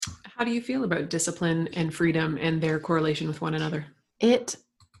How do you feel about discipline and freedom and their correlation with one another? It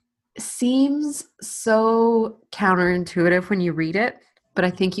seems so counterintuitive when you read it, but I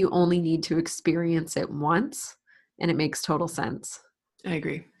think you only need to experience it once and it makes total sense. I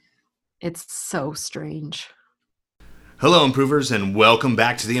agree. It's so strange. Hello, improvers, and welcome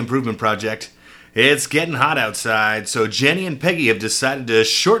back to the Improvement Project. It's getting hot outside, so Jenny and Peggy have decided to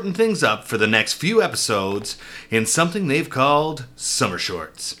shorten things up for the next few episodes in something they've called Summer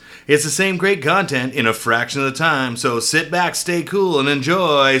Shorts. It's the same great content in a fraction of the time, so sit back, stay cool, and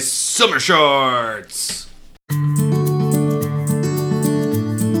enjoy Summer Shorts!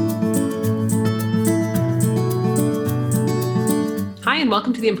 Hi, and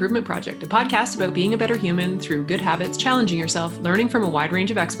welcome to The Improvement Project, a podcast about being a better human through good habits, challenging yourself, learning from a wide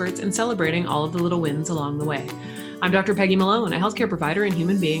range of experts, and celebrating all of the little wins along the way. I'm Dr. Peggy Malone, a healthcare provider and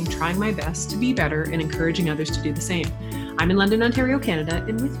human being trying my best to be better and encouraging others to do the same. I'm in London, Ontario, Canada,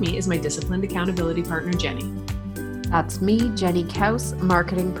 and with me is my disciplined accountability partner, Jenny. That's me, Jenny Kaus,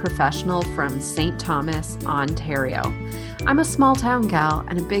 marketing professional from St. Thomas, Ontario. I'm a small town gal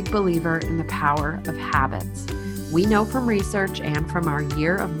and a big believer in the power of habits. We know from research and from our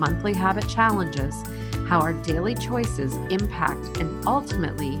year of monthly habit challenges how our daily choices impact and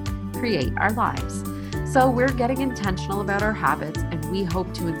ultimately create our lives. So we're getting intentional about our habits, and we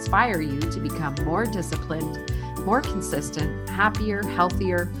hope to inspire you to become more disciplined, more consistent, happier,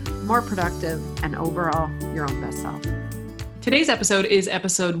 healthier, more productive, and overall your own best self. Today's episode is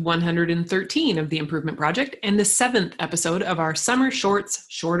episode 113 of The Improvement Project and the 7th episode of our Summer Shorts,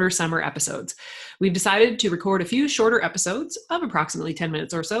 Shorter Summer episodes. We've decided to record a few shorter episodes of approximately 10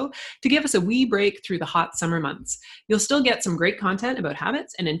 minutes or so to give us a wee break through the hot summer months. You'll still get some great content about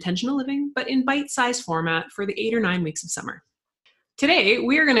habits and intentional living, but in bite-sized format for the 8 or 9 weeks of summer. Today,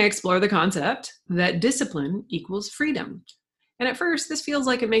 we're going to explore the concept that discipline equals freedom. And at first, this feels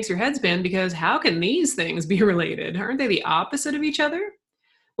like it makes your head spin because how can these things be related? Aren't they the opposite of each other?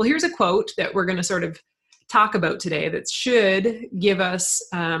 Well, here's a quote that we're going to sort of talk about today that should give us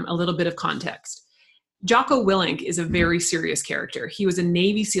a little bit of context. Jocko Willink is a very serious character. He was a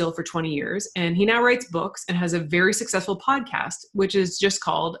Navy SEAL for 20 years, and he now writes books and has a very successful podcast, which is just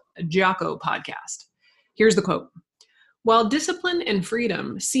called Jocko Podcast. Here's the quote. While discipline and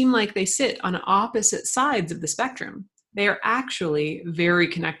freedom seem like they sit on opposite sides of the spectrum, they are actually very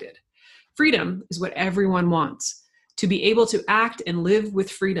connected. Freedom is what everyone wants, to be able to act and live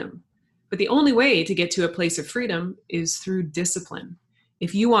with freedom. But the only way to get to a place of freedom is through discipline.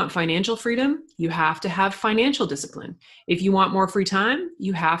 If you want financial freedom, you have to have financial discipline. If you want more free time,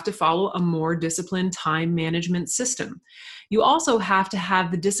 you have to follow a more disciplined time management system. You also have to have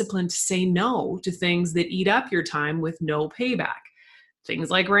the discipline to say no to things that eat up your time with no payback.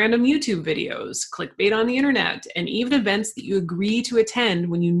 Things like random YouTube videos, clickbait on the internet, and even events that you agree to attend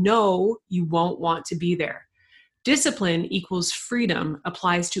when you know you won't want to be there. Discipline equals freedom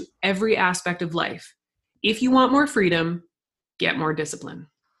applies to every aspect of life. If you want more freedom, get more discipline.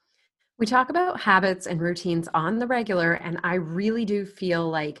 We talk about habits and routines on the regular, and I really do feel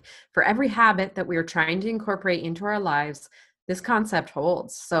like for every habit that we're trying to incorporate into our lives, this concept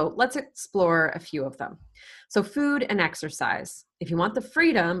holds. So let's explore a few of them. So food and exercise. If you want the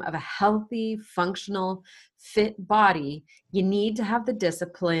freedom of a healthy, functional, fit body, you need to have the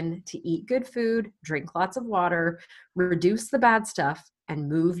discipline to eat good food, drink lots of water, reduce the bad stuff, and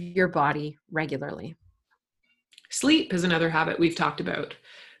move your body regularly. Sleep is another habit we've talked about.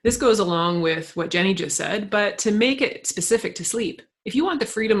 This goes along with what Jenny just said, but to make it specific to sleep, if you want the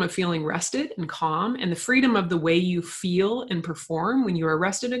freedom of feeling rested and calm and the freedom of the way you feel and perform when you are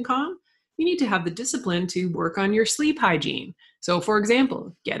rested and calm, you need to have the discipline to work on your sleep hygiene. So for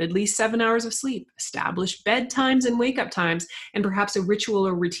example, get at least 7 hours of sleep, establish bedtimes and wake up times, and perhaps a ritual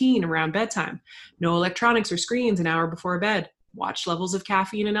or routine around bedtime. No electronics or screens an hour before bed. Watch levels of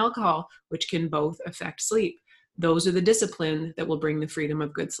caffeine and alcohol, which can both affect sleep. Those are the discipline that will bring the freedom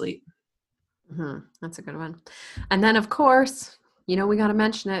of good sleep. That's a good one. And then of course, we got to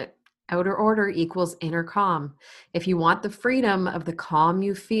mention it. Outer order equals inner calm. If you want the freedom of the calm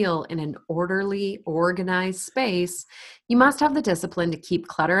you feel in an orderly, organized space, you must have the discipline to keep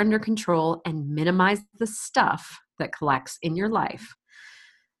clutter under control and minimize the stuff that collects in your life.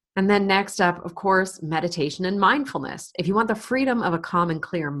 And then next up, of course, meditation and mindfulness. If you want the freedom of a calm and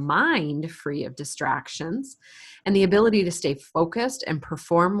clear mind, free of distractions, and the ability to stay focused and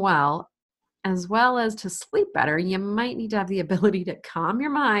perform well as to sleep better, you might need to have the ability to calm your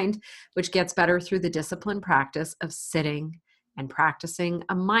mind, which gets better through the disciplined practice of sitting and practicing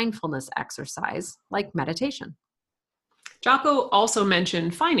a mindfulness exercise like meditation. Jocko also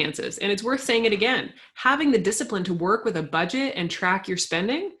mentioned finances, and it's worth saying it again. Having the discipline to work with a budget and track your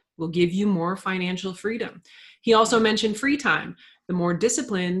spending will give you more financial freedom. He also mentioned free time. The more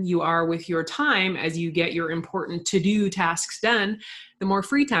disciplined you are with your time as you get your important to-do tasks done, the more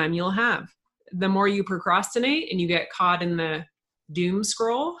free time you'll have. The more you procrastinate and you get caught in the doom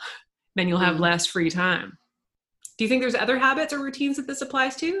scroll, then you'll have less free time. Do you think there's other habits or routines that this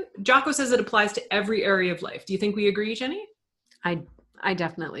applies to? Jocko says it applies to every area of life. Do you think we agree, Jenny? I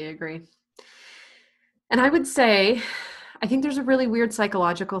definitely agree. And I would say, I think there's a really weird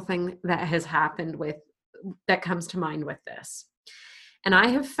psychological thing that has happened that comes to mind with this. And I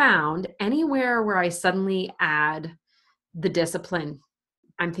have found anywhere where I suddenly add the discipline,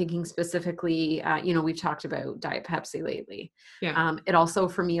 I'm thinking specifically, we've talked about Diet Pepsi lately. Yeah. It also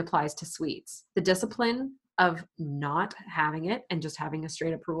for me applies to sweets. The discipline of not having it and just having a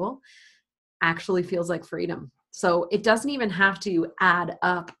straight up rule actually feels like freedom. So it doesn't even have to add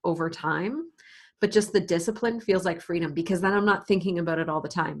up over time, but just the discipline feels like freedom, because then I'm not thinking about it all the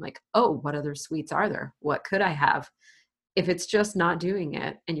time. Like, oh, what other sweets are there? What could I have? If it's just not doing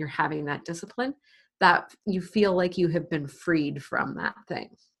it and you're having that discipline, that you feel like you have been freed from that thing.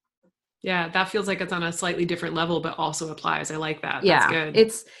 Yeah, that feels like it's on a slightly different level, but also applies. I like that. Yeah,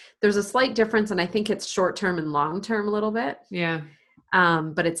 That's good. There's a slight difference, and I think it's short-term and long-term a little bit. Yeah.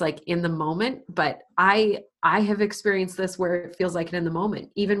 But it's like in the moment. But I have experienced this where it feels like it in the moment.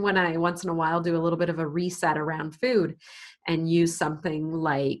 Even when I once in a while do a little bit of a reset around food and use something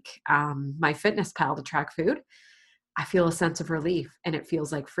like MyFitnessPal to track food, I feel a sense of relief, and it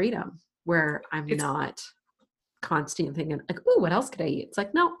feels like freedom where I'm not constantly thinking like, oh, what else could I eat? It's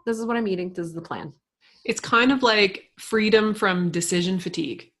like, no, this is what I'm eating. This is the plan. It's kind of like freedom from decision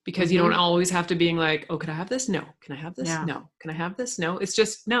fatigue, because you don't always have to being like, oh, can I have this? No. Can I have this? Yeah. No. Can I have this? No. It's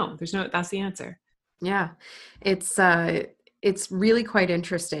just, no, that's the answer. Yeah. It's really quite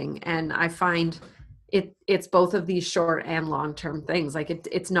interesting. And I find it's both of these short and long-term things. Like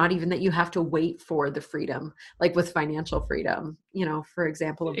it's not even that you have to wait for the freedom, like with financial freedom, for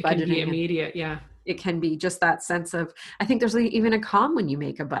example, of budgeting. It can be immediate. Yeah. It can be just that sense of, I think there's even a calm when you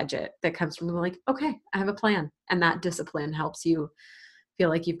make a budget that comes from like, okay, I have a plan. And that discipline helps you feel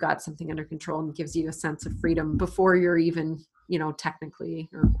like you've got something under control and gives you a sense of freedom before you're even, technically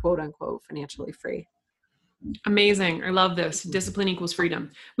or quote unquote financially free. Amazing. I love this. Discipline equals freedom.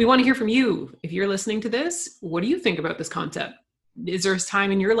 We want to hear from you. If you're listening to this, what do you think about this concept? Is there a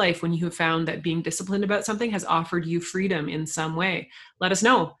time in your life when you have found that being disciplined about something has offered you freedom in some way? Let us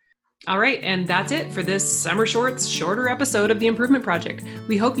know. All right, and that's it for this Summer Shorts shorter episode of The Improvement Project.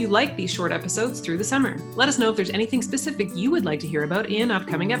 We hope you like these short episodes through the summer. Let us know if there's anything specific you would like to hear about in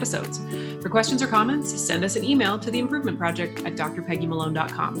upcoming episodes. For questions or comments, send us an email to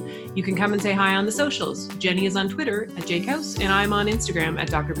theimprovementproject@drpeggymalone.com. You can come and say hi on the socials. Jenny is on Twitter @JakeHouse, and I'm on Instagram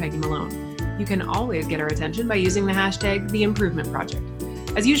 @drpeggymalone. You can always get our attention by using the hashtag #TheImprovementProject.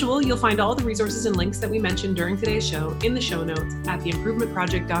 As usual, you'll find all the resources and links that we mentioned during today's show in the show notes at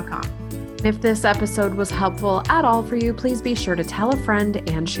theimprovementproject.com. If this episode was helpful at all for you, please be sure to tell a friend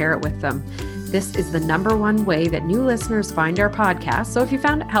and share it with them. This is the #1 way that new listeners find our podcast, so if you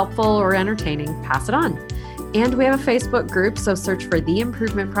found it helpful or entertaining, pass it on. And we have a Facebook group, so search for The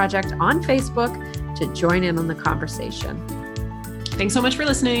Improvement Project on Facebook to join in on the conversation. Thanks so much for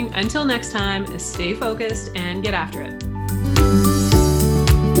listening. Until next time, stay focused and get after it.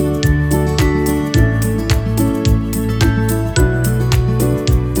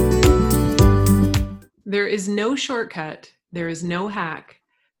 There is no shortcut. There is no hack.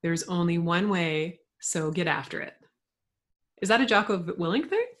 There's only one way, so get after it. Is that a Jocko Willink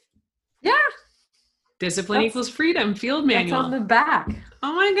thing? Yeah. Discipline equals freedom, field manual. That's on the back.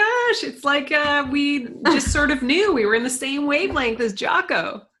 Oh my gosh. It's like we just sort of knew we were in the same wavelength as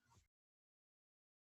Jocko.